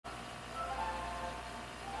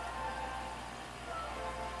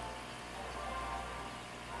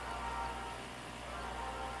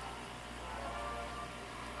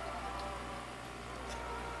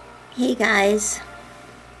Hey guys,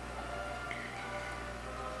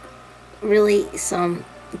 really some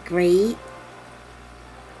great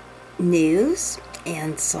news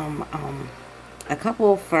and some a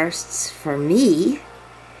couple firsts for me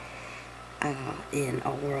in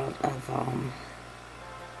a world of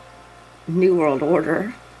New World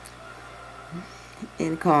Order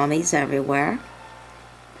in commies everywhere.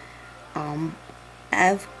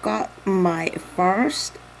 I've got my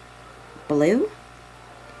first blue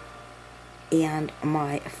and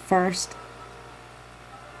my first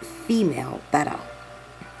female Betta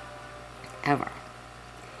ever.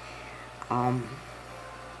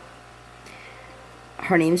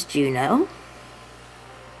 Her name's Juno,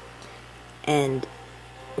 and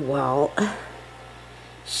well,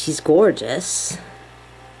 she's gorgeous.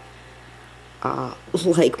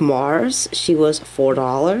 Like Mars, she was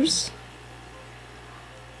 $4.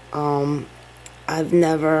 I've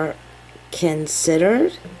never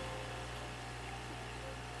considered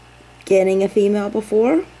getting a female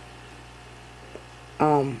before.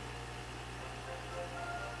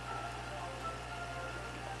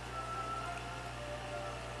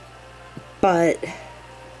 But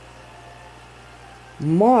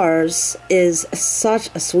Mars is such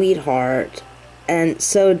a sweetheart and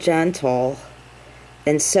so gentle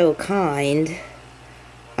and so kind.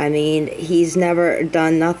 I mean, he's never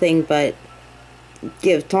done nothing but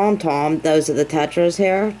give Tom, those are the tetras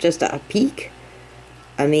here, just a peek.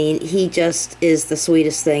 I mean, he just is the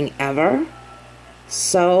sweetest thing ever.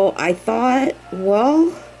 So I thought,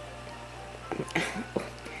 well,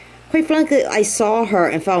 quite frankly, I saw her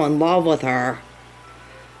and fell in love with her.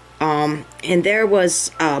 And there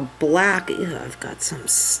was a black, I've got some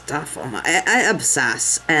stuff on my, I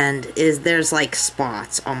obsess, and there's like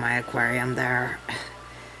spots on my aquarium there.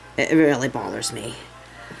 It really bothers me.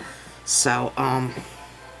 So,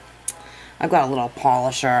 I've got a little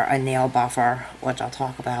polisher, a nail buffer, which I'll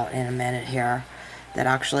talk about in a minute here, that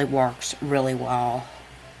actually works really well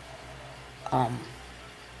on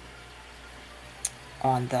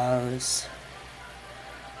those.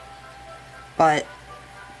 But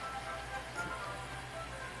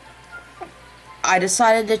I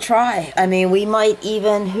decided to try. I mean, we might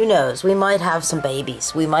even, who knows, we might have some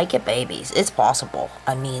babies. We might get babies. It's possible.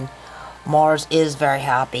 I mean, Mars is very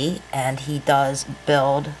happy, and he does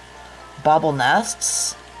build bubble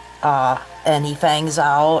nests, and he fangs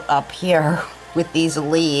out up here with these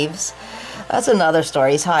leaves. That's another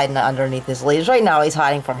story. He's hiding underneath his leaves. Right now, he's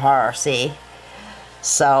hiding from her, see?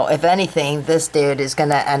 So, if anything, this dude is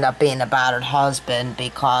going to end up being a battered husband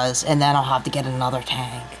because, and then I'll have to get another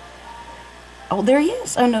tank. Oh, there he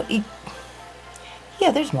is. Oh, no.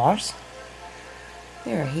 Yeah, there's Mars.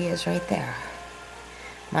 There he is right there.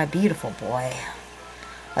 My beautiful boy.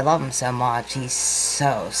 I love him so much. He's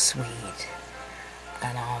so sweet.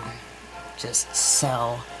 And, just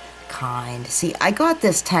so kind. See, I got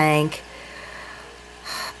this tank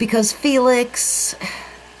because Felix,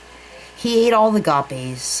 he ate all the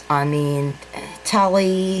guppies. I mean,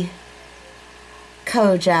 Telly,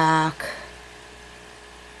 Kojak,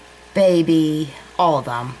 Baby, all of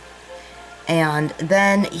them. And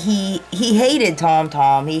then he hated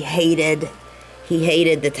Tom. He hated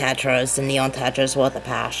the tetras, the neon tetras, with a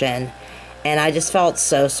passion. And I just felt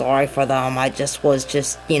so sorry for them. I just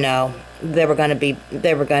was you know, they were gonna be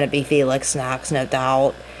Felix snacks, no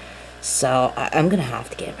doubt. So I'm gonna have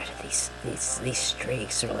to get rid of these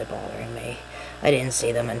streaks really bothering me. I didn't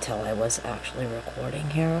see them until I was actually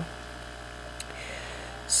recording here.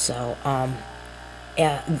 So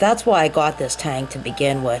yeah, that's why I got this tank to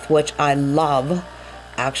begin with, which I love.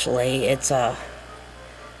 Actually, it's a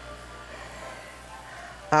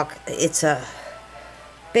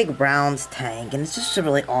big round tank, and it's just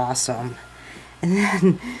really awesome. And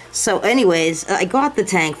then, so anyways, I got the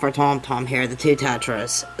tank for Tom here, the 2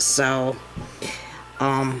 tetras. So,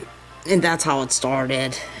 and that's how it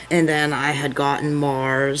started. And then I had gotten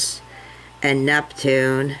Mars and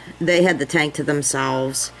Neptune. They had the tank to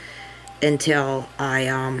themselves until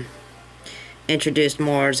I introduced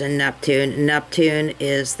Mars and Neptune. Neptune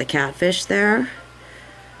is the catfish there.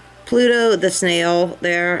 Pluto, the snail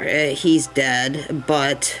there, he's dead,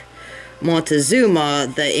 but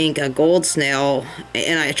Montezuma, the Inca gold snail,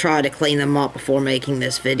 and I tried to clean them up before making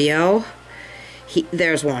this video.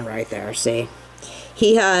 There's one right there, see?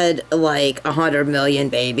 He had like 100 million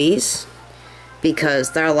babies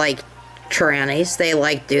because they're like trannies. They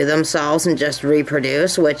like do themselves and just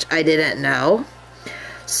reproduce, which I didn't know.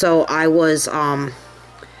 So I was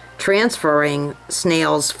transferring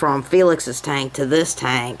snails from Felix's tank to this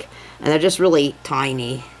tank, and they're just really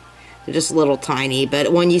tiny. They're just little tiny,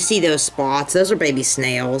 but when you see those spots, those are baby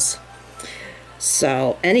snails.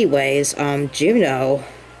 So, anyways, Juno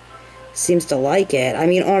seems to like it. I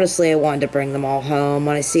mean, honestly, I wanted to bring them all home.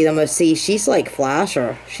 When I see them, I see she's like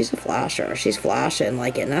flasher. She's a flasher. She's flashing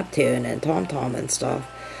like at Neptune and Tom Tom and stuff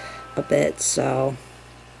a bit. So,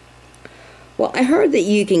 well, I heard that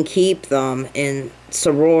you can keep them in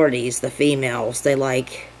sororities, the females. They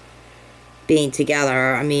like being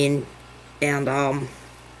together. I mean, and I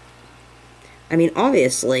mean,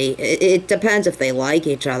 obviously, it depends if they like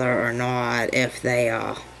each other or not. If they,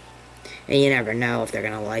 and you never know if they're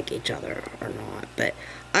going to like each other or not. But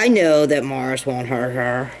I know that Mars won't hurt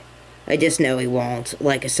her. I just know he won't.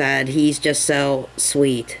 Like I said, he's just so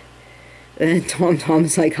sweet. And Tom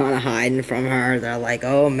Tom's like kind of hiding from her. They're like,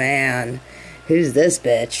 oh man, who's this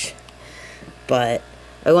bitch? But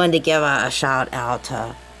I wanted to give a shout out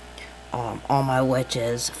to all my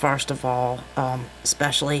witches. First of all,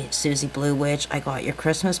 especially Susie Blue Witch, I got your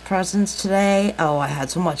Christmas presents today. Oh, I had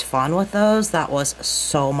so much fun with those. That was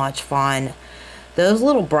so much fun. Those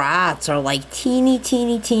little brats are like teeny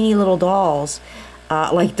little dolls.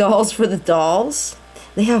 Like dolls for the dolls.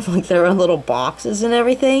 They have like their own little boxes and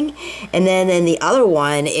everything. And then in the other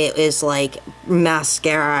one, it is like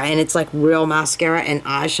mascara, and it's like real mascara and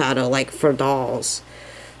eyeshadow like for dolls.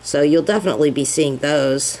 So you'll definitely be seeing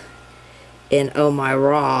those in Oh My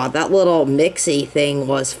Raw. That little mixy thing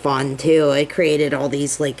was fun too. It created all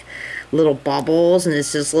these like little bubbles, and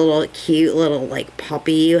it's this little cute little like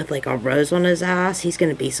puppy with like a rose on his ass. He's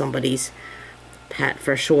gonna be somebody's pet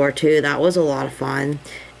for sure too. That was a lot of fun.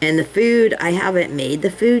 And the food, I haven't made the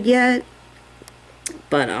food yet,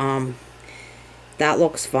 but that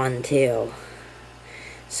looks fun too.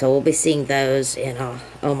 So we'll be seeing those in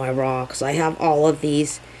Oh My Raw, because I have all of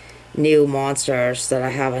these new monsters that I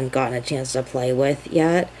haven't gotten a chance to play with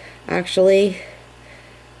yet, actually.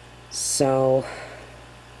 So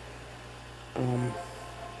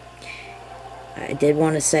I did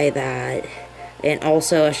want to say that. And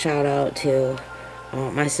also a shout out to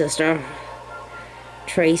my sister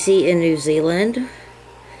Tracy in New Zealand,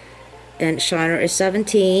 and Shiner is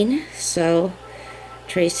 17. So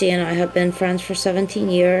Tracy and I have been friends for 17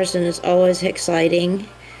 years, and it's always exciting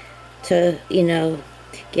to, you know,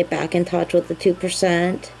 get back in touch with the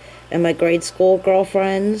 2%. And my grade school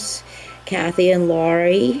girlfriends, Kathy and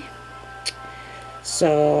Laurie.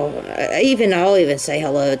 So I'll even say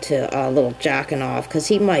hello to little Jackin' Off, because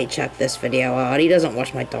he might check this video out. He doesn't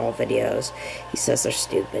watch my doll videos. He says they're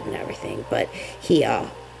stupid and everything, but he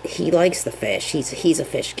likes the fish. He's a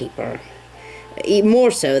fish keeper,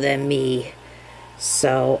 more so than me.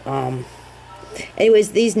 So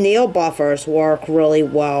anyways, these nail buffers work really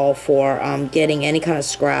well for getting any kind of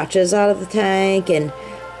scratches out of the tank, and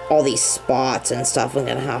all these spots and stuff. I'm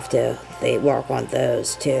gonna have to work on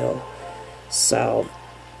those too. So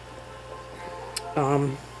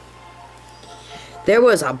there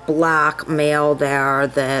was a black male there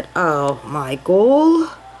that, oh my god,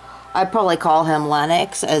 I'd probably call him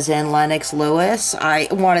Lennox, as in Lennox Lewis. I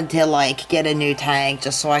wanted to like get a new tank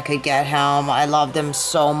just so I could get him. I loved him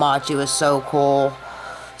so much. He was so cool.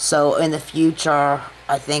 So in the future,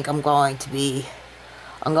 I think I'm going to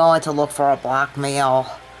look for a black male.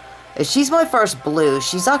 She's my first blue.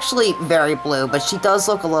 She's actually very blue, but she does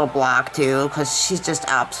look a little black too, because she's just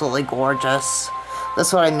absolutely gorgeous.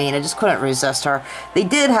 That's what I mean. I just couldn't resist her. They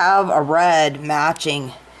did have a red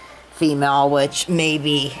matching female, which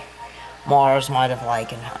maybe Mars might have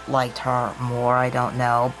liked her more. I don't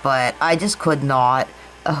know. But I just could not.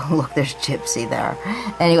 Oh, look, there's Gypsy there.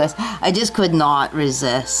 Anyways, I just could not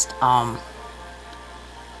resist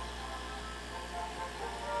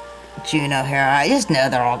Juno here. I just know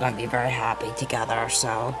they're all going to be very happy together.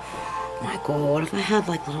 So, my god, what if I had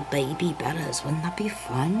like little baby Bettas? Wouldn't that be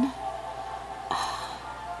fun?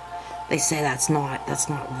 They say that's not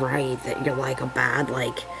right, that you're like a bad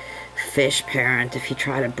like fish parent if you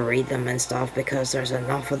try to breed them and stuff, because there's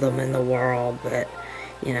enough of them in the world. But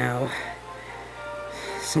you know,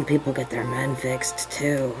 some people get their men fixed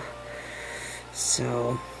too.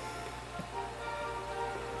 So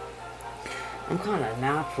I'm kind of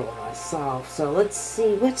natural myself, so let's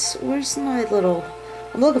see, where's my little,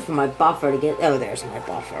 I'm looking for my buffer to get, oh, there's my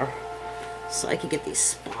buffer, so I can get these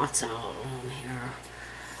spots out on here.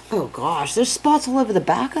 Oh gosh, there's spots all over the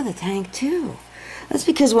back of the tank too. That's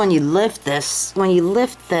because when you lift this, the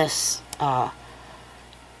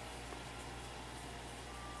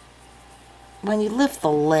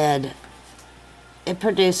lid, it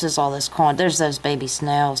produces all this there's those baby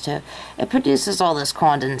snails too. It produces all this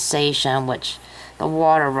condensation, which the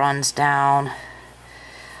water runs down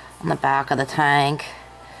on the back of the tank.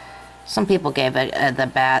 Some people gave it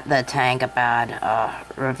the tank a bad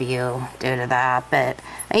review due to that, but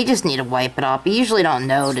you just need to wipe it up. You usually don't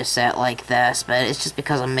notice it like this, but it's just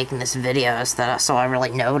because I'm making this video so I really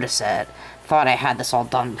notice it. Thought I had this all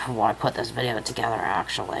done before I put this video together,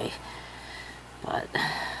 actually. But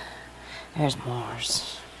there's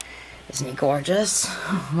Mars. Isn't he gorgeous?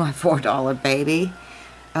 My $4 baby.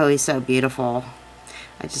 Oh, he's so beautiful.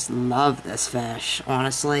 I just love this fish,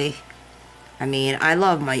 honestly. I mean, I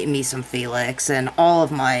love me some Felix, and all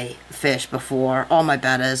of my fish before, all my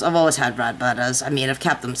bettas, I've always had red bettas. I mean, I've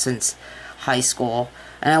kept them since high school,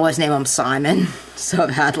 and I always name them Simon. So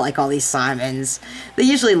I've had like all these Simons. They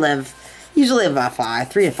usually live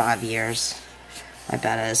about 3 to 5 years. My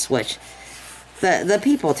bettas, which the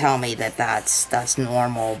people tell me that's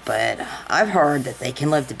normal, but I've heard that they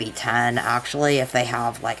can live to be 10 actually if they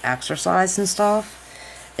have like exercise and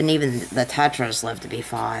stuff, and even the tetras live to be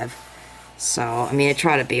 5. So, I mean, I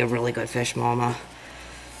try to be a really good fish mama.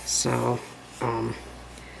 So,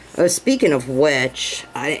 speaking of which,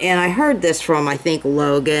 I heard this from, I think,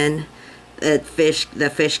 Logan, the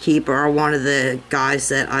fish keeper, one of the guys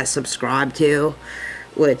that I subscribe to,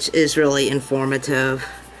 which is really informative.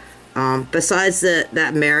 Besides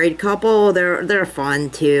that married couple, they're fun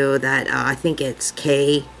too. That I think it's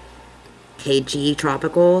KG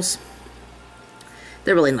Tropicals.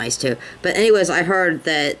 They're really nice too. But anyways, I heard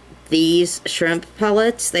that these shrimp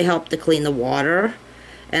pellets, they help to clean the water,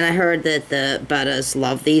 and I heard that the bettas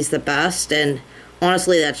love these the best, and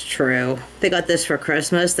honestly that's true. They got this for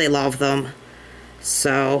Christmas, they love them.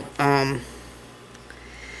 So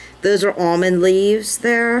those are almond leaves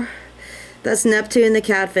there. That's Neptune the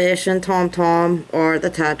catfish, and Tom Tom are the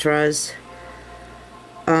tetras.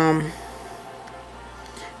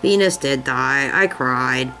 Venus did die. I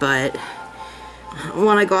cried, but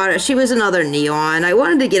when I got it, she was another neon. I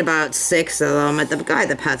wanted to get about 6 of them. The guy at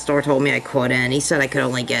the pet store told me I couldn't. He said I could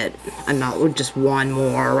only get just one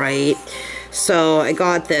more, right? So I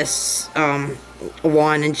got this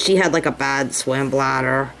one, and she had like a bad swim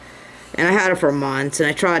bladder, and I had her for months, and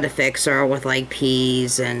I tried to fix her with like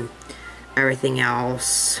peas and everything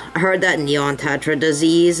else. I heard that neon tetra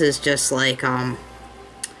disease is just like an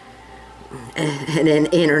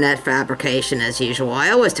internet fabrication as usual.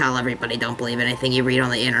 I always tell everybody don't believe anything you read on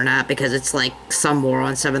the internet, because it's like some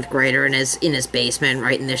moron 7th grader in his basement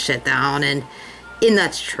writing this shit down, and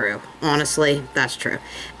that's true. Honestly, that's true.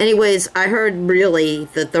 Anyways, I heard really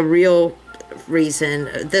that the real reason,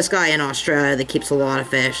 this guy in Australia that keeps a lot of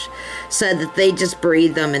fish said that they just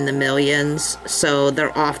breed them in the millions, so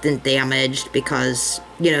they're often damaged because,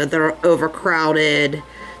 you know, they're overcrowded,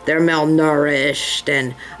 they're malnourished.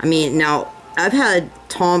 And I mean, now I've had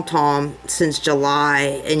Tom Tom since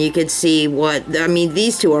July, and you could see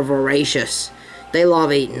these two are voracious. They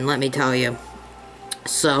love eating, let me tell you.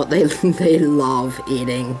 So they love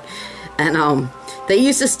eating. And they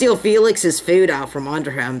used to steal Felix's food out from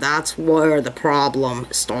under him. That's where the problem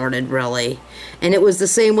started, really. And it was the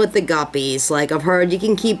same with the guppies. Like, I've heard you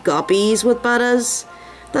can keep guppies with bettas.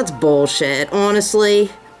 That's bullshit, honestly.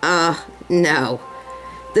 No.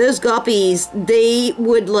 Those guppies, they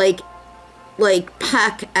would like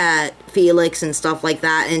peck at Felix and stuff like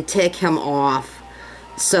that and tick him off.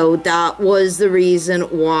 So that was the reason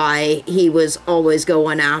why he was always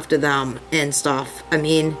going after them and stuff. I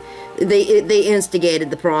mean, they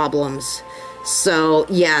instigated the problems. So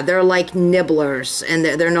yeah, they're like nibblers, and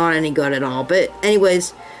they're not any good at all. But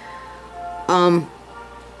anyways,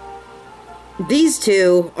 these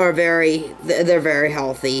two are they're very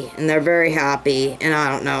healthy, and they're very happy, and I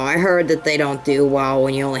don't know, I heard that they don't do well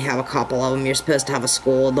when you only have a couple of them. You're supposed to have a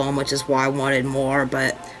school of them, which is why I wanted more,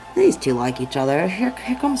 but these two like each other. Here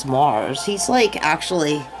comes Mars. He's like,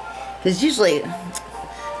 actually, he's usually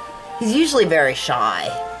very shy,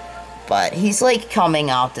 but he's like coming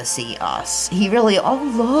out to see us. He really, oh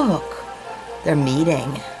look, they're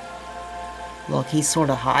meeting. Look, he's sort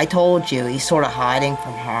of, I told you, he's sort of hiding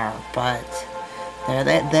from her, but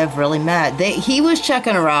they've really met. He was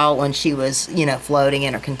checking her out when she was, you know, floating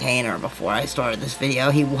in her container before I started this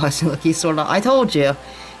video. He wasn't. Look, he's sort of, I told you,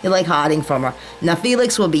 he's like hiding from her. Now,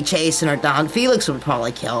 Felix would be chasing her down. Felix would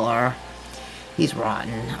probably kill her. He's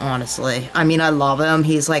rotten, honestly. I mean, I love him.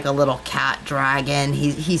 He's like a little cat dragon.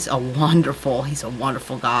 He's a wonderful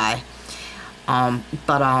guy.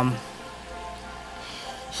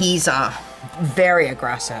 He's very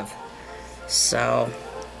aggressive. So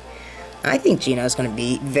I think Juno's going to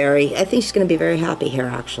be she's going to be very happy here,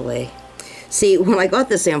 actually. See, when I got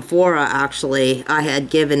this amphora, actually, I had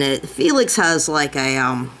given it, Felix has like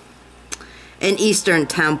an Eastern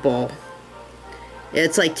temple.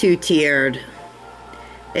 It's like 2-tiered.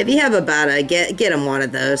 If you have a Betta, get him one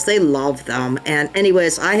of those. They love them. And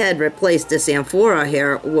anyways, I had replaced this amphora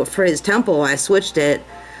here for his temple. I switched it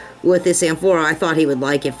with this amphora. I thought he would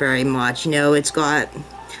like it very much. You know, it's got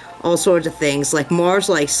all sorts of things. Like Mars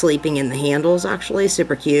likes sleeping in the handles, actually.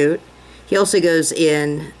 Super cute. He also goes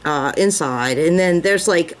in inside. And then there's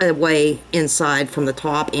like a way inside from the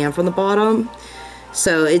top and from the bottom.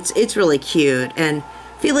 So it's really cute. And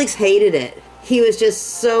Felix hated it. He was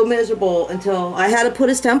just so miserable until I had to put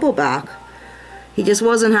his temple back. He just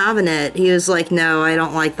wasn't having it. He was like, no, I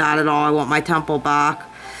don't like that at all. I want my temple back.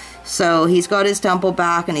 So he's got his temple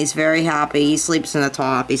back and he's very happy. He sleeps in the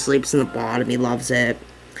top. He sleeps in the bottom. He loves it.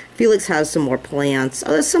 Felix has some more plants.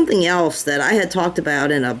 Oh, there's something else that I had talked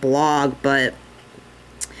about in a blog, but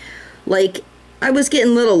like I was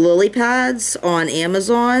getting little lily pads on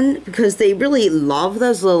Amazon because they really love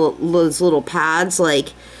those little pads. Like,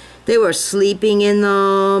 they were sleeping in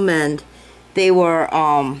them, and they were,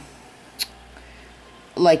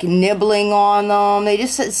 like, nibbling on them. They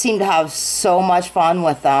just seemed to have so much fun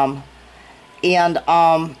with them. And,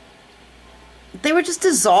 they were just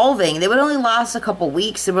dissolving. They would only last a couple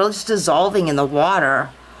weeks. They were just dissolving in the water.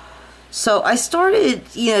 So I started,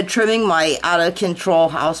 you know, trimming my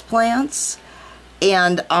out-of-control houseplants.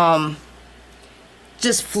 And,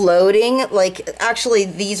 just floating, like, actually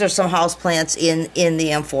these are some houseplants in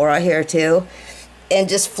the amphora here too, and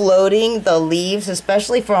just floating the leaves,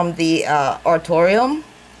 especially from the artorium,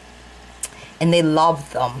 and they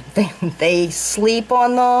love them. They sleep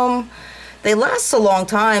on them. They last a long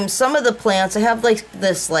time. Some of the plants, I have like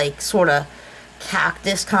this like sort of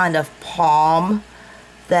cactus kind of palm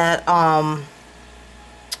that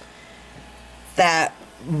that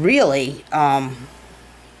really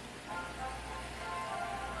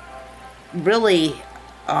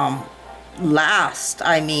last,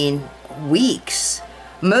 I mean, weeks.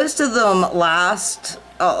 Most of them last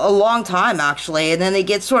a long time, actually, and then they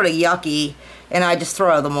get sort of yucky, and I just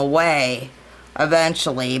throw them away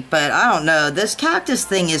eventually. But I don't know, this cactus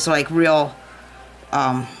thing is like real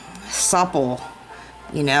supple,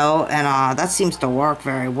 you know, and that seems to work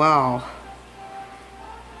very well.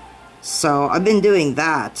 So I've been doing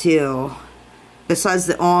that too, besides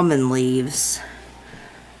the almond leaves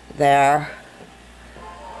there.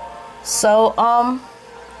 So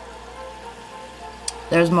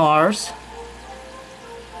there's Mars.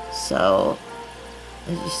 So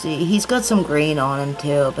as you see, he's got some green on him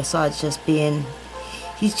too, besides just being,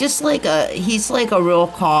 he's like a real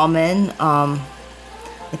common I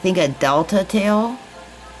think a delta tail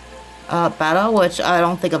Betta, which I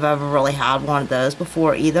don't think I've ever really had one of those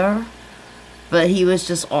before either. But he was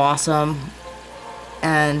just awesome.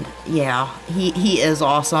 And yeah, he is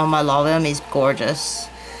awesome. I love him. He's gorgeous.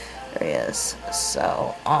 There he is.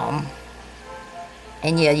 So,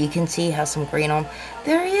 and yeah, you can see he has some green on him.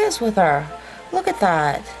 There he is with her. Look at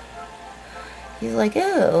that. He's like,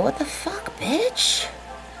 ew, what the fuck, bitch?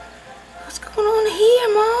 What's going on here,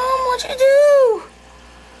 Mom? What'd you do?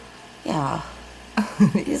 Yeah.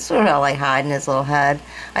 He's sort of like hiding his little head.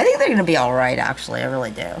 I think they're going to be alright, actually. I really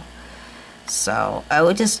do. So,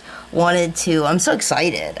 I just wanted to, I'm so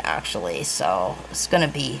excited, actually, so it's going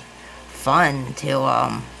to be fun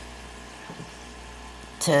to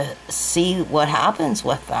see what happens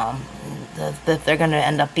with them. If they're going to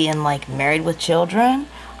end up being, like, married with children,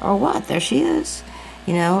 or what. There she is,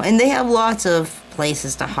 you know, and they have lots of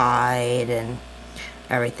places to hide and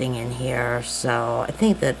everything in here, so I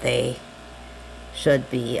think that they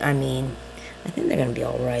should be, I mean, I think they're going to be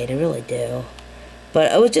alright, I really do.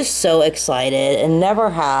 But I was just so excited, and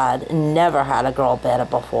never had a girl Betta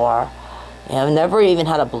before. You know, never even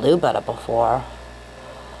had a blue Betta before.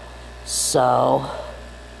 So,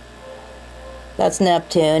 that's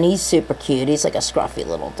Neptune. He's super cute. He's like a scruffy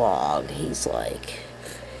little dog. He's like,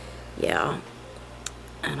 yeah.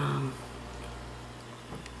 And,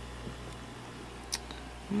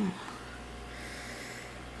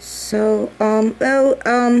 so,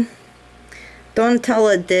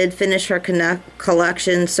 Donatella did finish her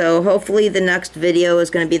collection, so hopefully the next video is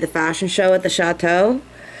going to be the fashion show at the chateau.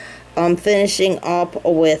 I'm finishing up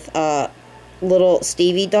with a little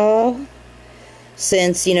Stevie doll,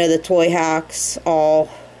 since, you know, the toy hacks all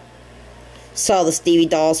sell the Stevie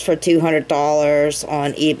dolls for $200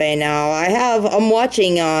 on eBay now. I'm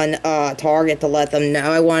watching on Target to let them know.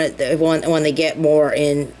 I want when they get more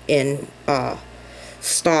in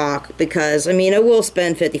stock, because I mean, I will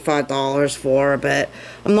spend $55 for her, but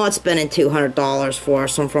I'm not spending $200 for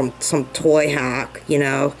some toy hack, you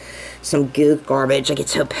know, some gook garbage. I get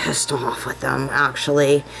so pissed off with them,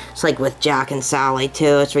 actually. It's like with Jack and Sally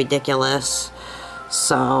too. It's ridiculous.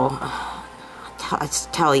 So I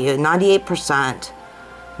tell you, 98%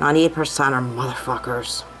 98% are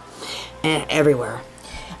motherfuckers. Everywhere.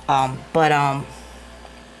 But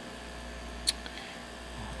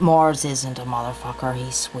Mars isn't a motherfucker.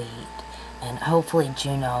 He's sweet. And hopefully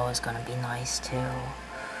Juno is going to be nice too.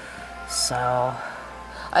 So,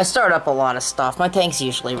 I start up a lot of stuff. My tank's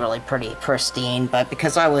usually really pretty pristine, but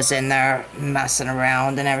because I was in there messing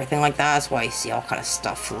around and everything like that, that's why you see all kind of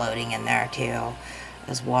stuff floating in there too,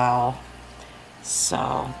 as well. So,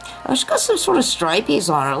 oh, she's got some sort of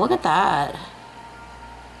stripies on her. Look at that.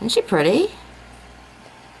 Isn't she pretty?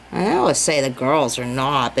 I always say the girls are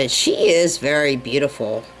not, but she is very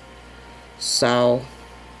beautiful. So,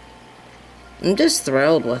 I'm just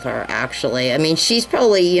thrilled with her, actually. I mean, she's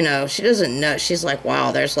probably, you know, she doesn't know. She's like,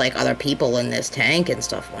 wow, there's like other people in this tank and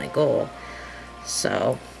stuff. I'm like, oh.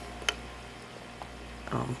 So,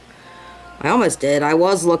 I almost did. I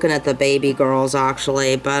was looking at the baby girls,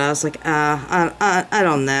 actually, but I was like, I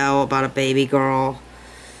don't know about a baby girl.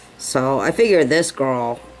 So, I figured this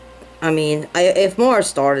girl, I mean, if Mars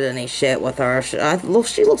started any shit with her, she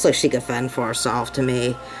looks like she could fend for herself to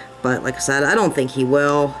me. But, like I said, I don't think he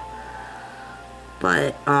will.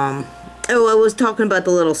 But, oh, I was talking about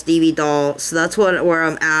the little Stevie doll, so that's where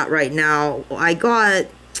I'm at right now. I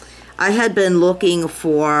had been looking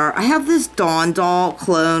for, I have this Dawn doll,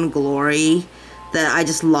 Clone Glory, that I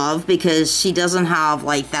just love, because she doesn't have,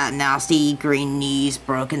 like, that nasty green knees,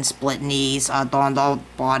 broken split knees, Dawn doll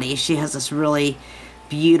body. She has this really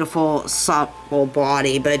beautiful, supple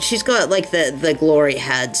body, but she's got, like, the glory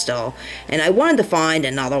head still. And I wanted to find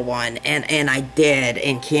another one, and I did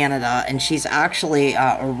in Canada, and she's actually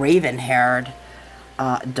a raven-haired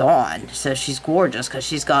Dawn. So she's gorgeous, because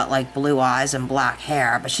she's got, like, blue eyes and black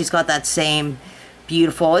hair, but she's got that same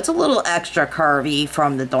beautiful, it's a little extra curvy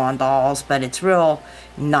from the Dawn dolls, but it's real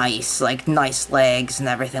nice, like, nice legs and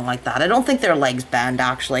everything like that. I don't think their legs bend,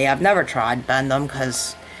 actually. I've never tried bend them,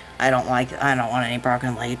 because I don't want any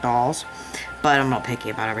broken leg dolls, but I'm not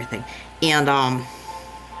picky about everything. And,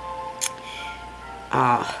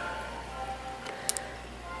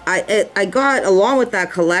 I got, along with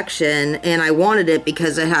that collection, and I wanted it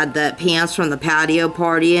because it had the pants from the patio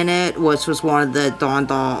party in it, which was one of the Dawn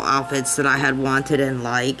doll outfits that I had wanted and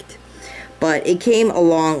liked. But it came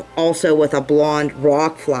along also with a blonde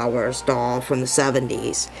Rock Flowers doll from the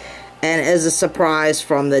 70s. And as a surprise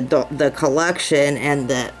from the collection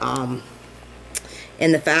and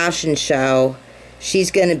in the fashion show, she's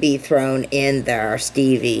going to be thrown in there,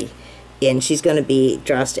 Stevie. And she's going to be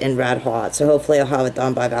dressed in red hot. So hopefully I'll have it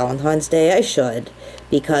done by Valentine's Day. I should.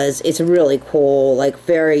 Because it's really cool. Like,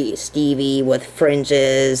 very Stevie with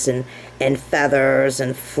fringes and feathers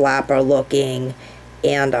and flapper looking.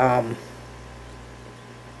 And,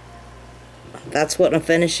 that's what I'm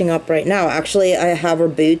finishing up right now. Actually, I have her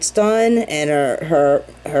boots done, and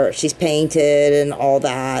her she's painted and all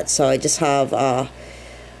that. So I just have,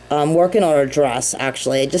 I'm working on her dress,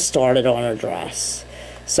 actually. I just started on her dress.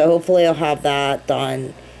 So hopefully I'll have that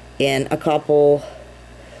done in a couple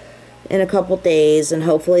days, and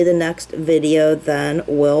hopefully the next video then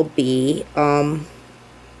will be the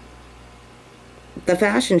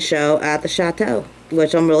fashion show at the chateau,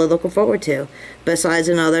 which I'm really looking forward to. Besides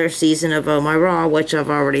another season of Oh My Raw, which I've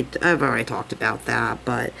already talked about that,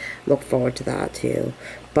 but look forward to that too.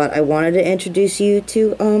 But I wanted to introduce you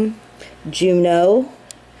to Juno,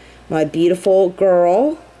 my beautiful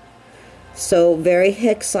girl. So very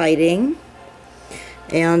exciting,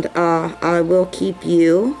 and I will keep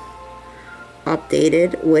you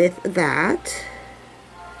updated with that.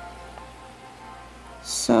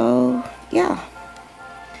 So yeah,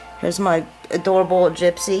 here's my adorable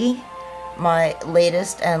gypsy, my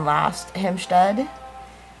latest and last Hempstead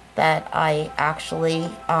that I actually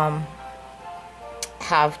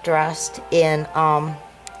have dressed in a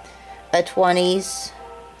 20s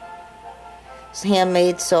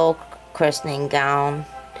handmade silk christening gown.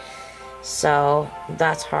 So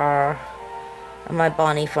that's her. And my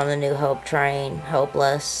bunny from the New Hope train,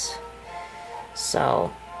 Hopeless.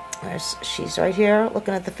 So she's right here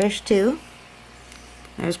looking at the fish too.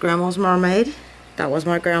 There's Grandma's mermaid. That was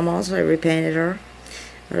my grandma's. I repainted her.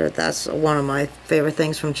 That's one of my favorite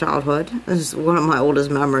things from childhood. This is one of my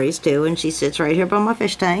oldest memories too, and she sits right here by my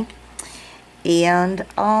fish tank. And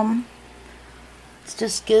let's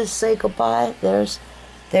just say goodbye. There's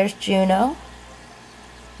Juno,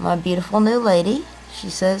 my beautiful new lady. She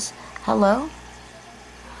says hello.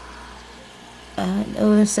 I'm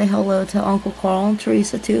going to say hello to Uncle Carl and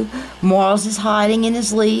Teresa too. Mars is hiding in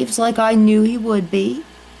his leaves like I knew he would be.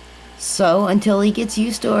 So until he gets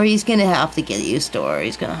used to her, he's going to have to get used to her.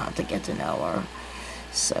 He's going to have to get to know her.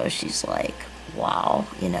 So she's like, wow,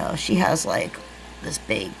 you know, she has like this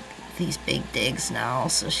big these big digs now,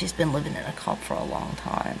 so she's been living in a cup for a long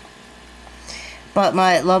time. But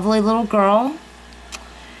my lovely little girl,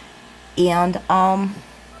 and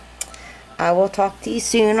I will talk to you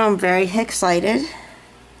soon. I'm very excited,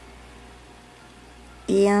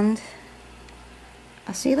 and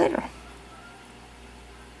I'll see you later.